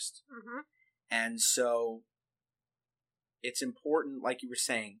outburst. And so it's important, like you were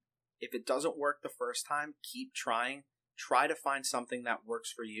saying, if it doesn't work the first time, keep trying. Try to find something that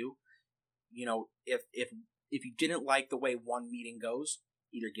works for you. If you didn't like the way one meeting goes,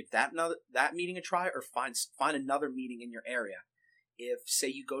 either give that meeting a try, or find another meeting in your area. If, say,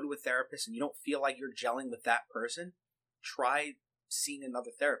 you go to a therapist and you don't feel like you're gelling with that person, try seeing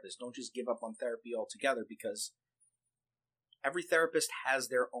another therapist. Don't just give up on therapy altogether, because every therapist has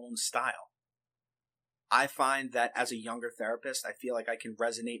their own style. I find that as a younger therapist, I feel like I can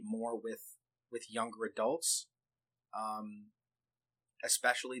resonate more with younger adults.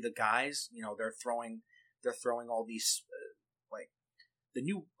 Especially the guys, they're throwing all these, the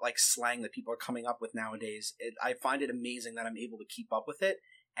new, slang that people are coming up with nowadays. I find it amazing that I'm able to keep up with it.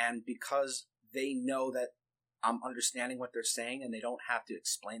 And because they know that I'm understanding what they're saying and they don't have to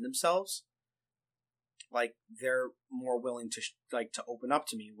explain themselves, they're more willing to, to open up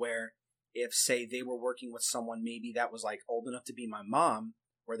to me. Where if, say, they were working with someone maybe that was, old enough to be my mom,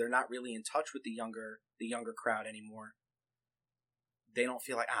 where they're not really in touch with the younger crowd anymore, they don't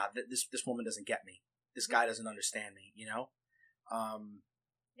feel like, this woman doesn't get me. This guy doesn't understand me, Yeah,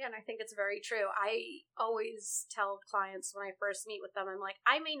 and I think it's very true. I always tell clients when I first meet with them, I'm like,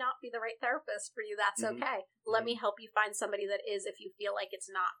 I may not be the right therapist for you. That's okay. Let me help you find somebody that is, if you feel like it's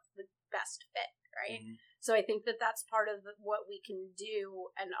not the best fit, right? So I think that that's part of what we can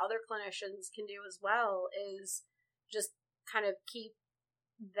do, and other clinicians can do as well, is just kind of keep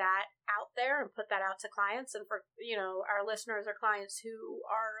that out there and put that out to clients. And for our listeners or clients who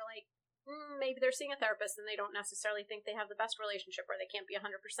are maybe they're seeing a therapist and they don't necessarily think they have the best relationship, or they can't be 100%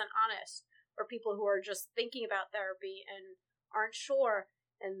 honest, or people who are just thinking about therapy and aren't sure,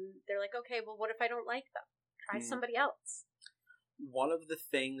 and they're like, okay, well, what if I don't like them? Try somebody else. One of the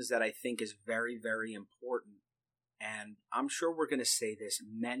things that I think is very, very important, and I'm sure we're going to say this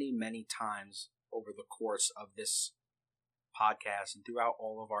many, many times over the course of this podcast and throughout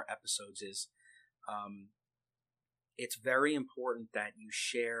all of our episodes, is it's very important that you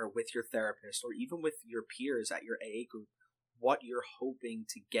share with your therapist or even with your peers at your AA group what you're hoping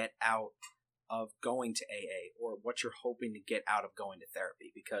to get out of going to AA or what you're hoping to get out of going to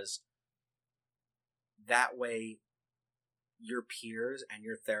therapy, because that way your peers and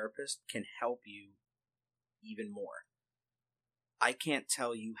your therapist can help you even more. I can't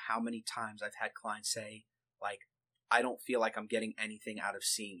tell you how many times I've had clients say, like, I don't feel like I'm getting anything out of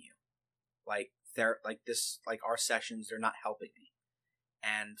seeing you. Like our sessions, they're not helping me.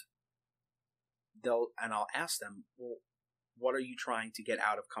 And I'll ask them, well, what are you trying to get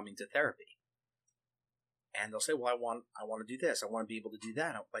out of coming to therapy? And they'll say, well, I want to do this. I want to be able to do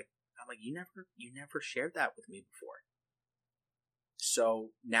that. I'm like, you never shared that with me before. So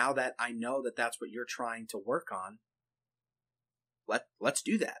now that I know that that's what you're trying to work on, let's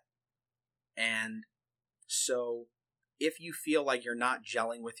do that. And so if you feel like you're not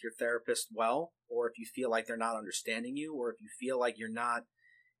gelling with your therapist well, or if you feel like they're not understanding you, or if you feel like you're not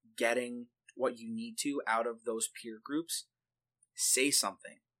getting what you need to out of those peer groups, say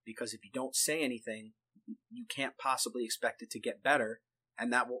something. Because if you don't say anything, you can't possibly expect it to get better,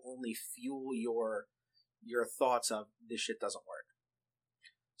 and that will only fuel your thoughts of this shit doesn't work.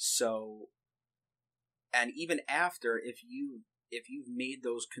 So, and even after, if you've made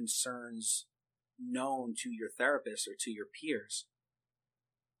those concerns known to your therapist or to your peers,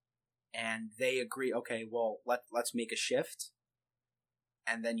 and they agree, okay, well, let's make a shift,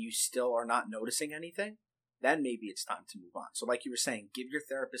 and then you still are not noticing anything, then maybe it's time to move on. So like you were saying, give your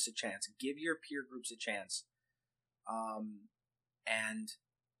therapist a chance, give your peer groups a chance, and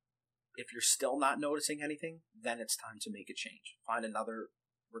if you're still not noticing anything, then it's time to make a change. Find another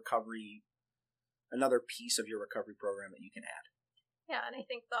piece of your recovery program that you can add. Yeah, and I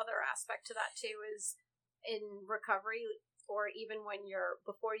think the other aspect to that too is in recovery, or even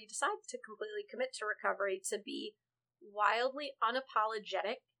before you decide to completely commit to recovery, to be wildly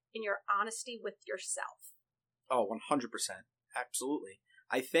unapologetic in your honesty with yourself. Oh, 100%. Absolutely.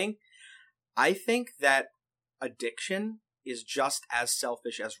 I think that addiction is just as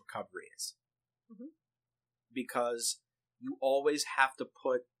selfish as recovery is. Mm-hmm. Because you always have to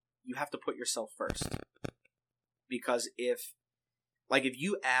put yourself first. Because if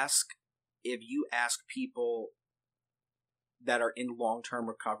you ask people that are in long-term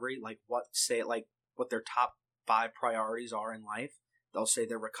recovery, what their top 5 priorities are in life, they'll say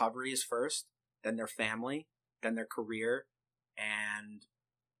their recovery is first, then their family, then their career, and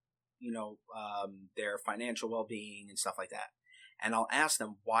their financial well-being and stuff like that. And I'll ask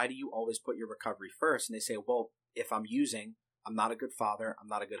them, why do you always put your recovery first? And they say, well, if I'm using, I'm not a good father, I'm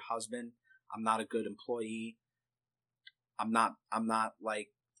not a good husband, I'm not a good employee, I'm not like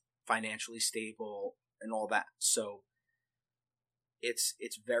financially stable and all that. So it's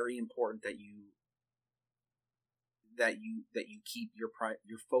very important that you keep your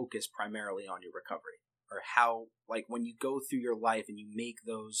focus primarily on your recovery, or how, like, when you go through your life and you make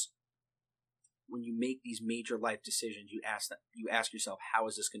these major life decisions, you ask yourself, how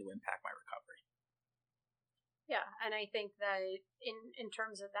is this going to impact my recovery? Yeah, and I think that in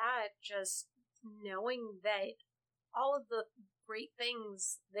terms of that, just knowing that all of the great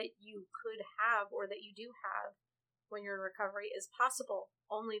things that you could have or that you do have when you're in recovery is possible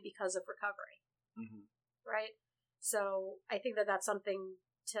only because of recovery. Mm-hmm. Right? So I think that that's something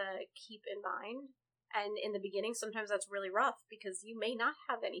to keep in mind. And in the beginning, sometimes that's really rough because you may not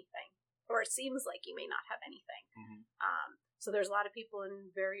have anything, or it seems like you may not have anything. Mm-hmm. So there's a lot of people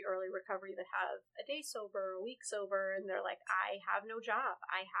in very early recovery that have a day sober, a week sober, and they're like, I have no job.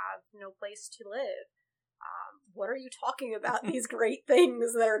 I have no place to live. What are you talking about? These great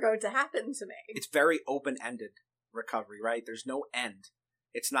things that are going to happen to me. It's very open-ended recovery, right? There's no end.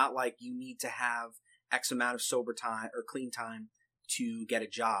 It's not like you need to have X amount of sober time or clean time to get a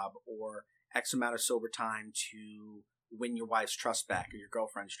job, or X amount of sober time to win your wife's trust back, or your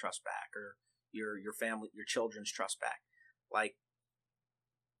girlfriend's trust back, or your family, your children's trust back. Like,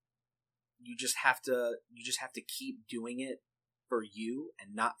 you just have to keep doing it for you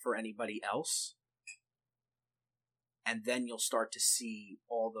and not for anybody else. And then you'll start to see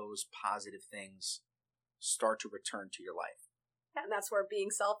all those positive things start to return to your life. And that's where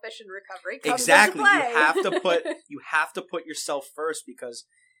being selfish in recovery comes into play. You have to put yourself first, because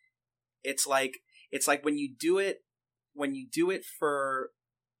it's like when you do it for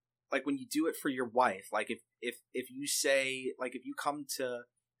your wife. Like if you say, like, if you come to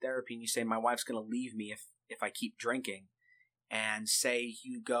therapy and you say, my wife's going to leave me if I keep drinking, and say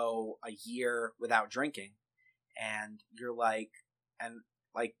you go a year without drinking, and you're like,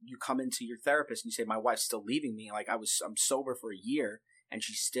 you come into your therapist and you say, my wife's still leaving me. Like, I'm sober for a year and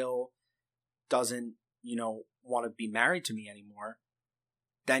she still doesn't want to be married to me anymore,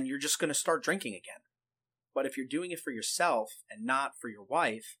 then you're just going to start drinking again. But if you're doing it for yourself and not for your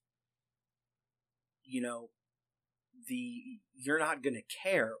wife, you're not going to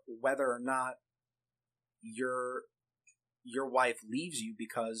care whether or not your wife leaves you,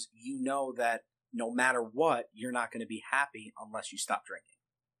 because you know that no matter what, you're not going to be happy unless you stop drinking.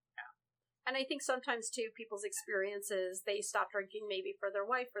 Yeah. And I think sometimes too, people's experiences, they stop drinking maybe for their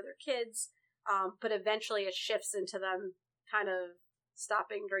wife or their kids, but eventually it shifts into them kind of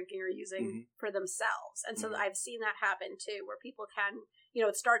stopping drinking or using for themselves. And so I've seen that happen too, where people can,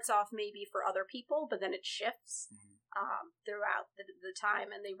 it starts off maybe for other people, but then it shifts throughout the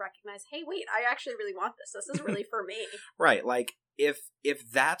time, and they recognize, hey, wait, I actually really want this. This is really for me. Right. Like if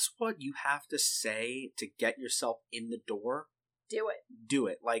that's what you have to say to get yourself in the door, do it. Do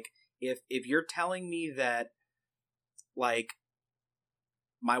it. Like if you're telling me that, like,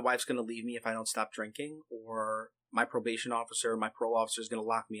 my wife's going to leave me if I don't stop drinking, or my probation officer, my parole officer is going to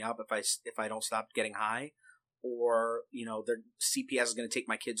lock me up if I don't stop getting high, or their CPS is going to take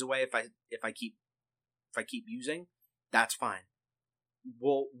my kids away if I keep using, that's fine.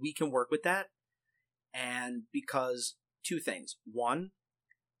 Well, we can work with that, and because two things: one,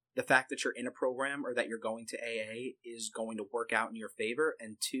 the fact that you're in a program or that you're going to AA is going to work out in your favor,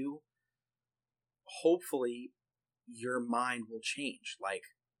 and two, hopefully your mind will change. Like,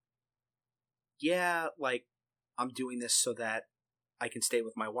 yeah, like, I'm doing this so that I can stay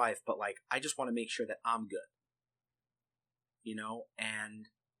with my wife, but like, I just want to make sure that I'm good, and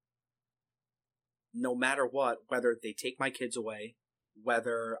no matter what, whether they take my kids away,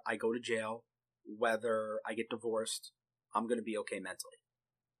 whether I go to jail, whether I get divorced, I'm going to be okay mentally.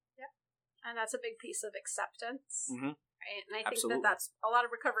 Yeah. And that's a big piece of acceptance. Mm-hmm. Right? And I think that's a lot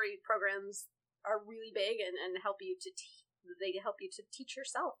of recovery programs are really big and help you to they help you to teach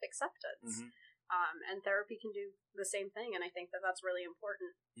yourself acceptance. And therapy can do the same thing, and I think that that's really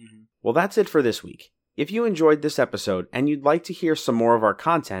important. Well, that's it for this week. If you enjoyed this episode and you'd like to hear some more of our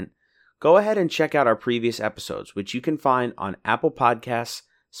content, go ahead and check out our previous episodes, which you can find on Apple Podcasts,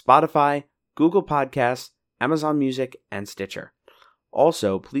 Spotify, Google Podcasts, Amazon Music, and Stitcher.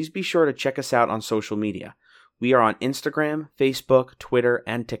 Also, please be sure to check us out on social media. We are on Instagram, Facebook, Twitter,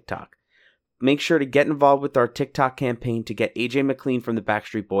 and TikTok. Make sure to get involved with our TikTok campaign to get AJ McLean from the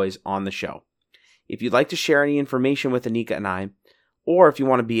Backstreet Boys on the show. If you'd like to share any information with Anika and I, or if you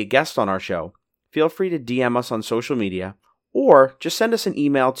want to be a guest on our show, feel free to DM us on social media, or just send us an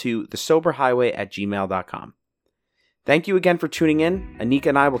email to thesoberhighway@gmail.com. Thank you again for tuning in. Anika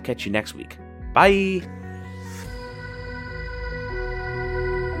and I will catch you next week. Bye!